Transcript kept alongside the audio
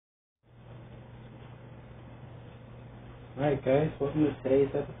Alright guys, welcome to today's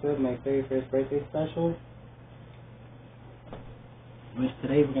episode of my 31st birthday special. Which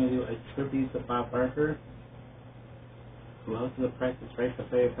today we're going to do a tribute to Bob Barker, who hosted the Practice Right for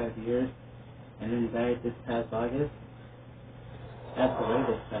 35 years and then died this past August. Passed away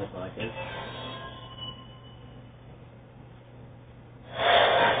this past August.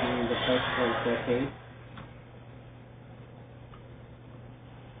 Being the first for a decade.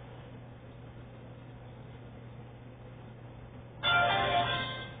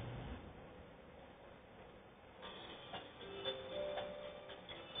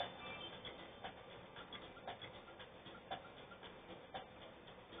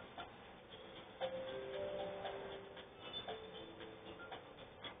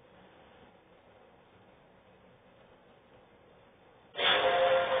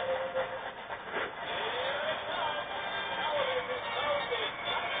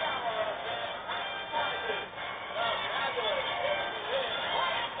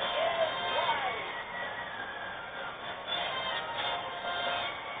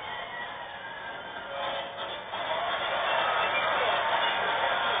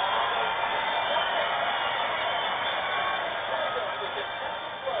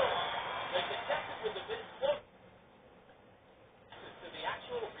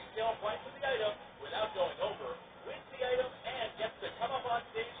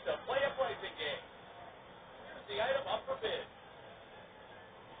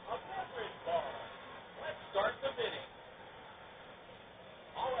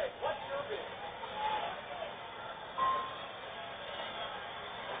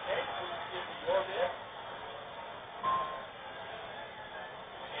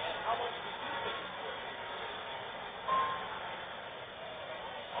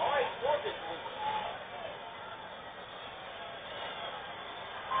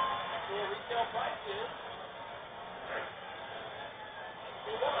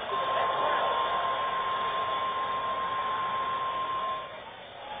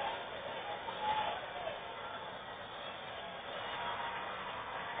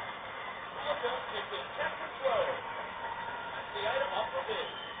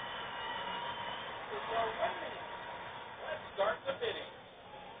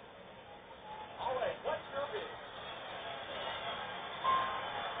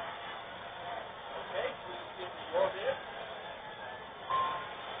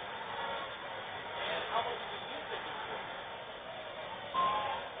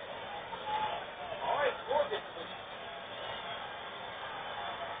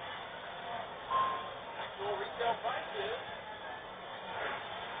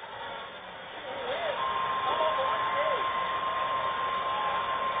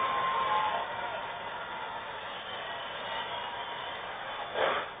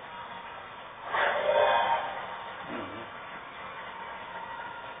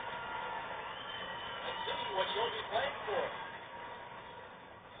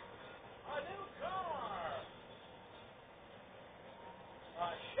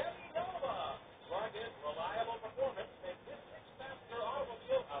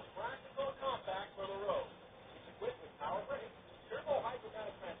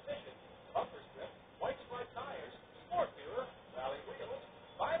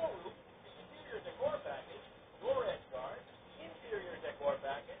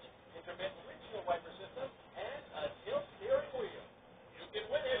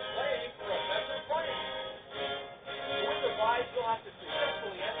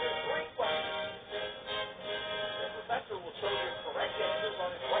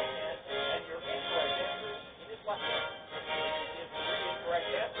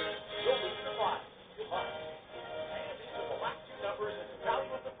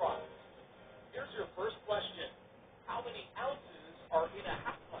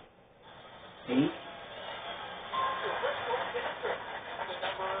 Eight.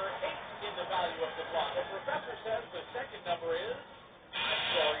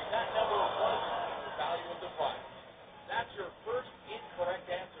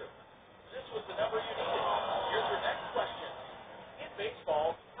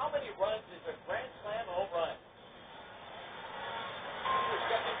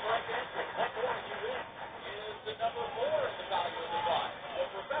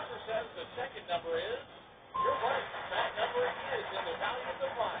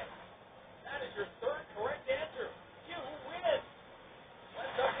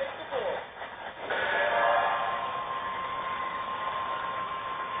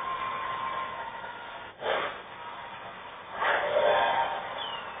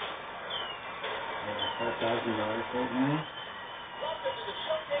 $5,000 right now.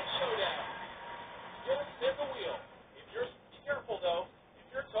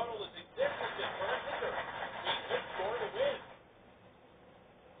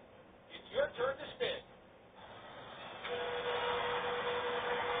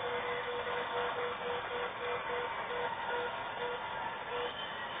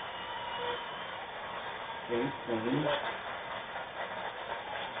 Okay, 20.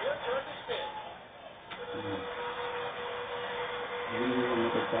 Your turn to spin. I'm gonna use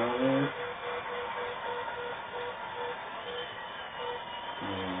another dollar.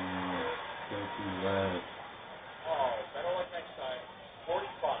 Go to less. Oh, better luck next time.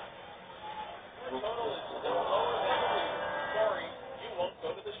 45. Your total is still lower than the leader. Sorry, you won't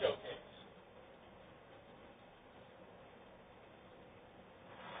go to the showcase.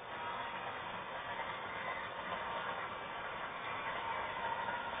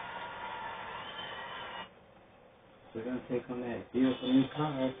 We're gonna take on that beautiful new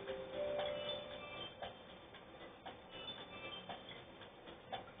car.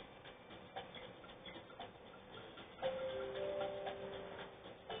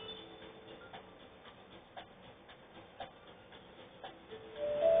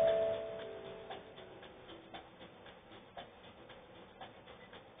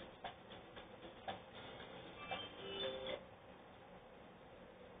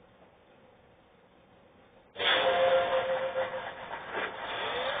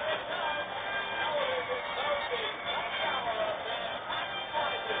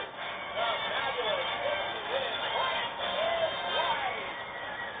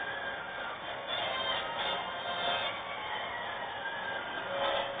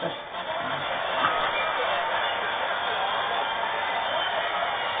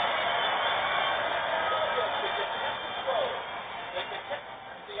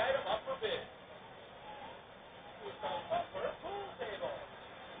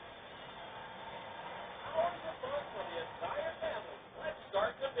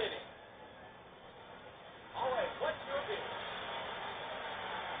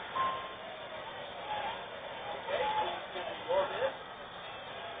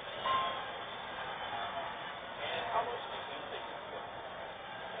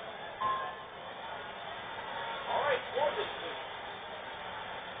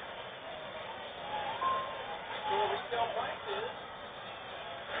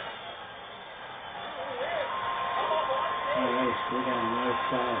 Alright, so we got another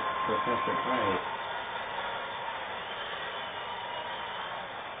shot, Professor Price.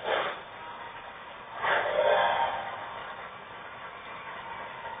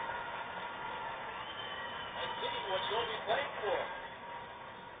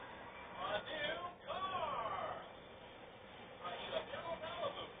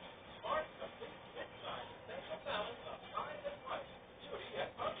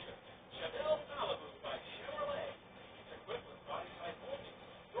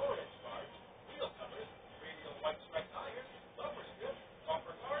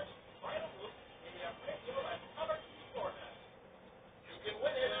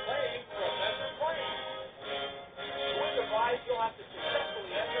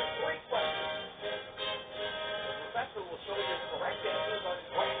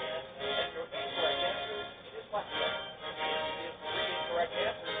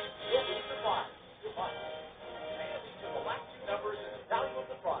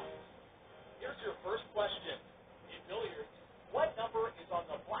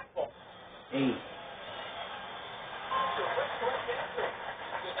 Eight.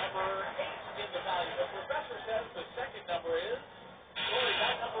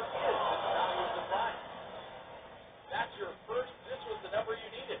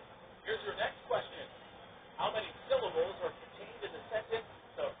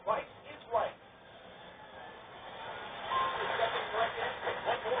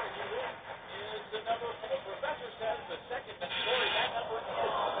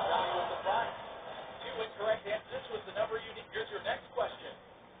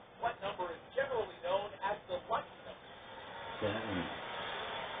 Seven.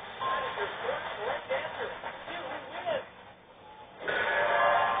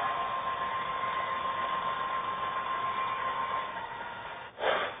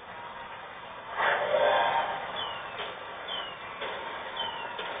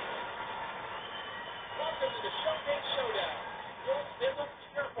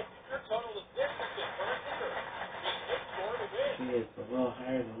 She is a little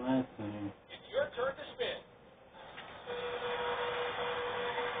higher than last time.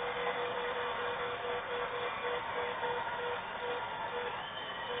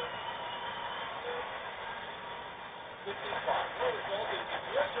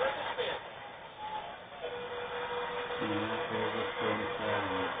 And that was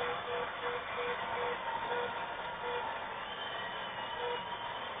 47.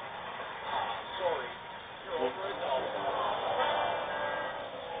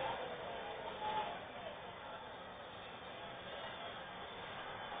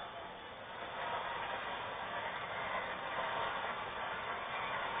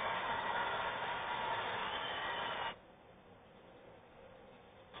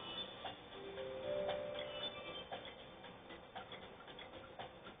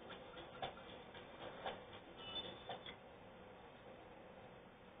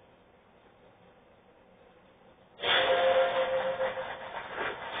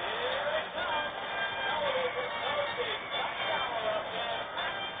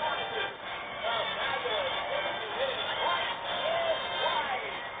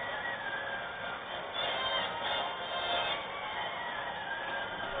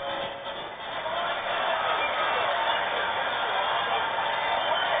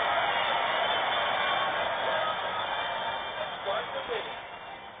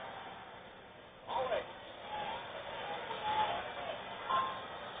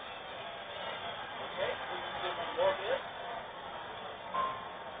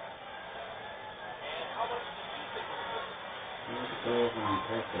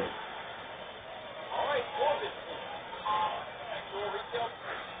 perfect. All right, Corbin, please. Actual retail.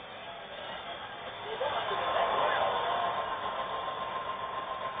 Let's move on to the next round.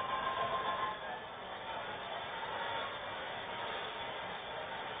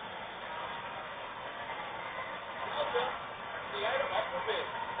 Welcome to the item up for bid.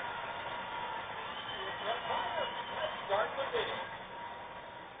 Let's start the bidding.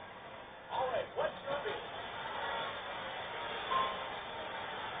 All right, what's your bid?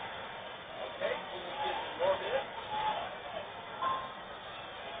 Okay, please give me your bid.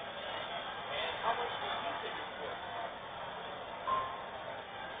 And how much do you think it's worth?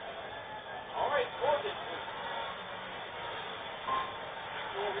 All right, Corbin, please.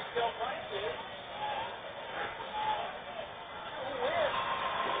 Actual retail price is you win.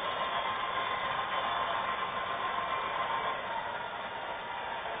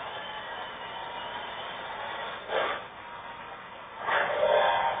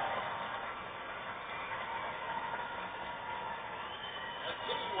 Let's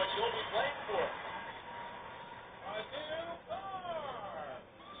see what you'll be playing for. A new car.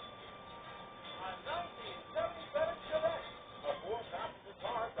 A 1977 Chevette. A four-passenger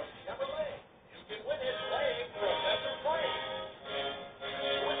car from Chevrolet. You can win it playing Professor Price.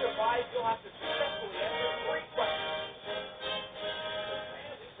 To win the prize, you'll have to successfully answer 3 questions.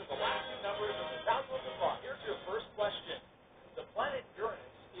 And these are the last 2 numbers of the value of the car. Here's your first question. The planet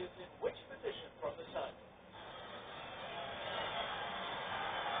Uranus is in which position from the sun?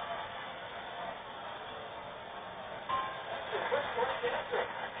 That's your first correct answer.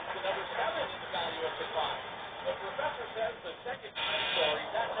 It's the number 7 in the value of the prize. The professor says the second, I'm sorry,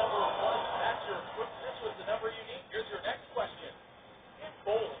 that number 1, this was the number you need. Here's your next question. In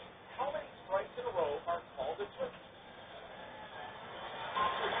bowling, how many strikes in a row are called a turkey?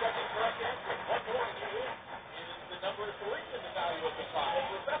 That's your second correct answer. One more and you win. It is the number 3 in the value of the prize.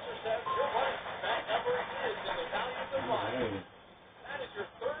 The professor says you're right. That number is in the value of the prize. Alright. That is your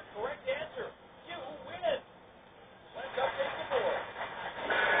third correct answer. You win. Let's update the board.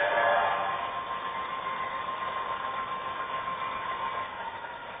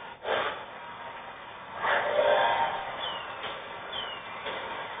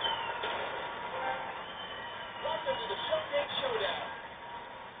 Welcome to the Showcase Showdown.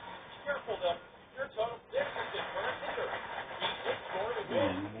 Be careful though. Your total this is the current leader. Beat his score to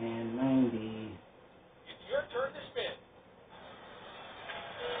win. Oh man, 90. It's your turn to spin.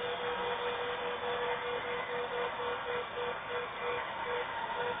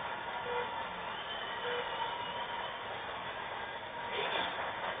 80.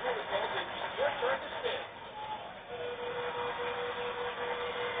 Your result is it's your turn to spin.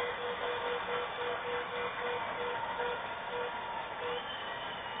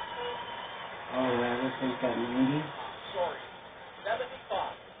 Oh, whatever, take that 90. I'm sorry.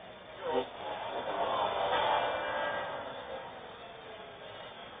 75. You're over.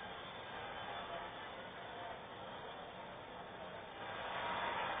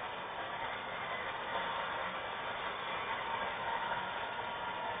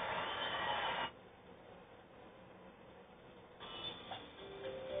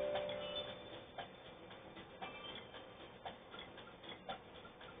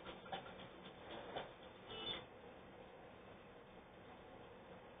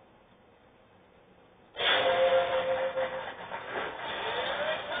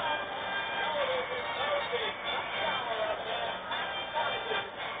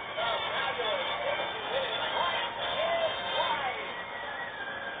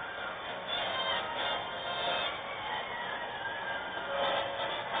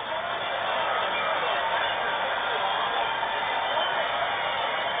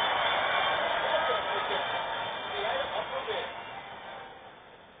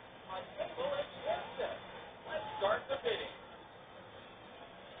 Let's start the bidding.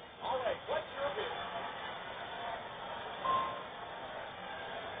 All right, what's your bid?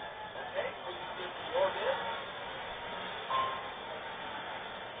 Okay, please give me your bid.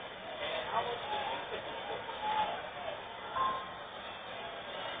 And how much do you think it's worth?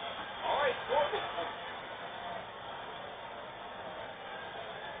 All right, Corbin, please.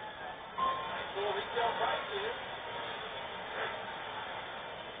 Actual retail price is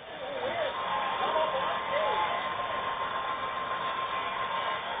you win. Come up on stage.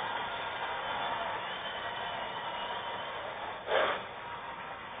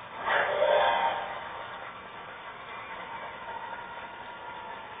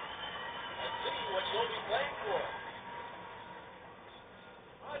 Let's see what you'll be playing for.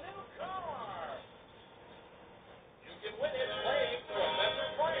 A new car. You can win it playing Professor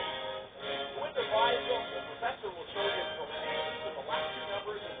Price. To win the prize, the professor will show you from, and these are the last 2 numbers.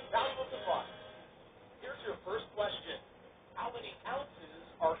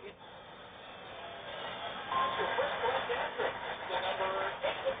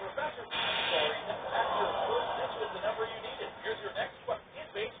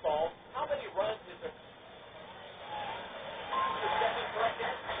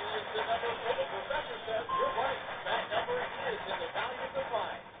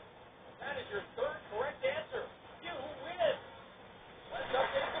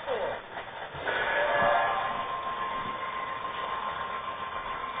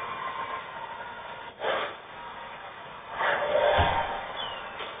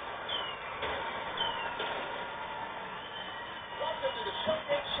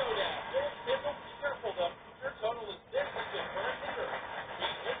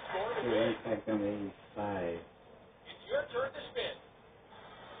 Back down to 85. It's your turn to spin.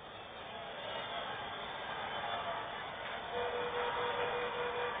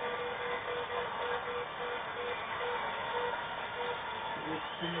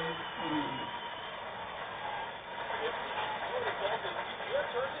 15. Your result is it's your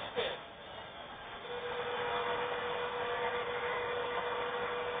turn to spin.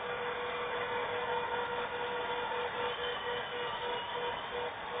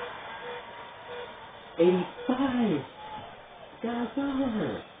 85! God's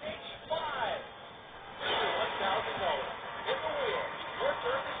over! 85. Here's your $1,000. Spin the wheel. It's your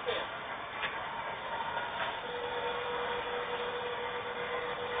turn to spin.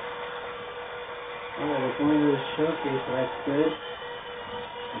 Alright, we're going to the showcase, so that's good.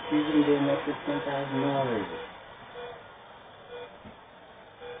 Let's see if we can get an extra $10,000.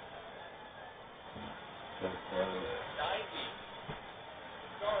 Showcase. 90.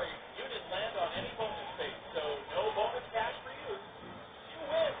 Sorry, you didn't land on any bonus space, so no bonus cash for you. You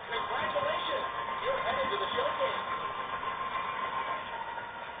win. Congratulations. You're headed to the showcase.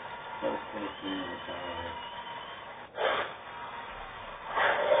 Showcase $1,000.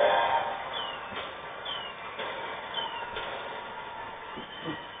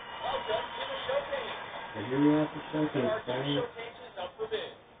 Welcome to the showcase. So here we have the There showcase, are two guys. showcases up for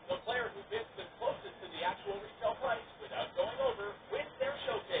bid. The player who bids the closest to the actual retail price without going over wins their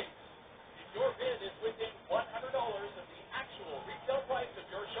showcase. If your bid is within $100 of the actual retail price of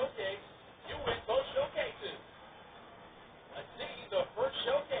your showcase, you win both showcases. Let's see the first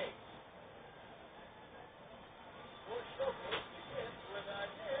showcase. First showcase begins with a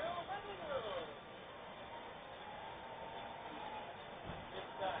new living room.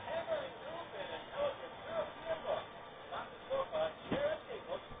 It's a handwriting room and an elegant European look. Not the sofa, chair, and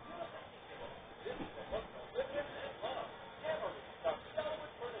table, beautifully detailed. This is a look to live in and love. Hammer room from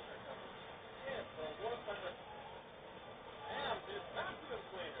Starwood Furniture Company. It's a work under and this vacuum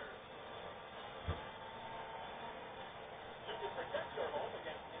cleaner. You can protect your home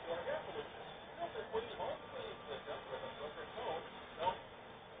against indoor air pollution. Filter-free home cleaning system with a filter cone. No.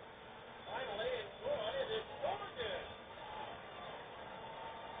 Finally, enjoy this gorgeous.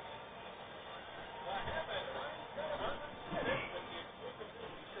 The Hammond 9700 unit with the exclusive new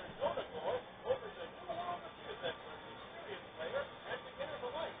feature Soda Floor offers a new world of music for the experienced player and beginners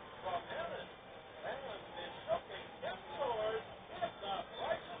alike from Hammond. And this showcase can be yours if the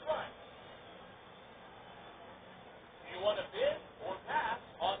price is right. Do you want to bid or pass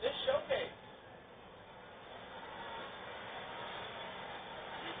on this showcase?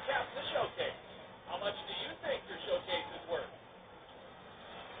 You kept the showcase. How much do you think your showcase is worth?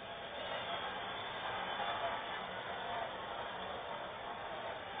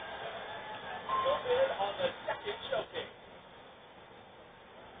 Go bid on the second showcase.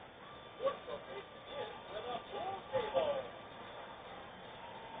 Fourth showcase begins with a pool table.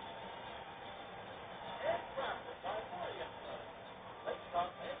 Handcrafted by Murray and Son. Based on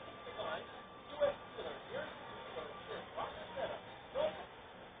antique design, U.S. dealer here to ensure proper setup. No,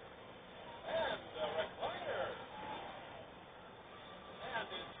 and the recliner. And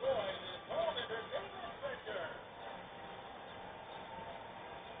enjoy this home entertainment center.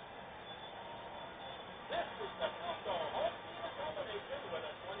 This is the Costco home theater combination with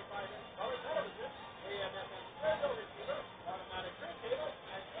a 25-inch color television, AM/FM stereo receiver, automatic turntable,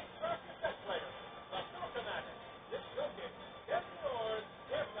 and 8-track cassette player. The Costco-matic. This showcase can be yours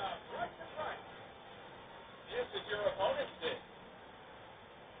if the price is right. This is your opponent's bid.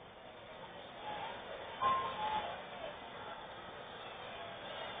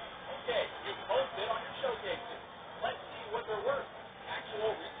 Okay, you've both bid on your showcases. Let's see what they're worth.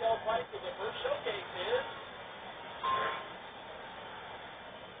 Actual retail price of the first showcase is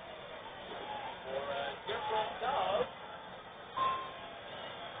for a difference of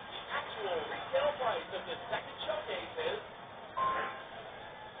the actual retail price of the second showcase is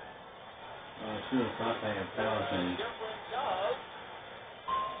Oh, she was off by for a 1,000. difference of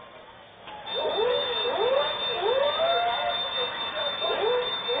your bid is slightly $200 from the retail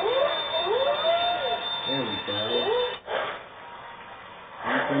price. Congratulations! There we go.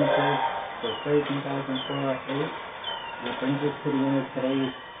 That brings us to 13,408. That brings us to the end of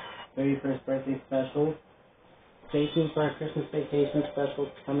today's 31st birthday special. Stay tuned for our Christmas vacation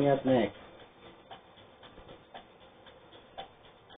special coming up next.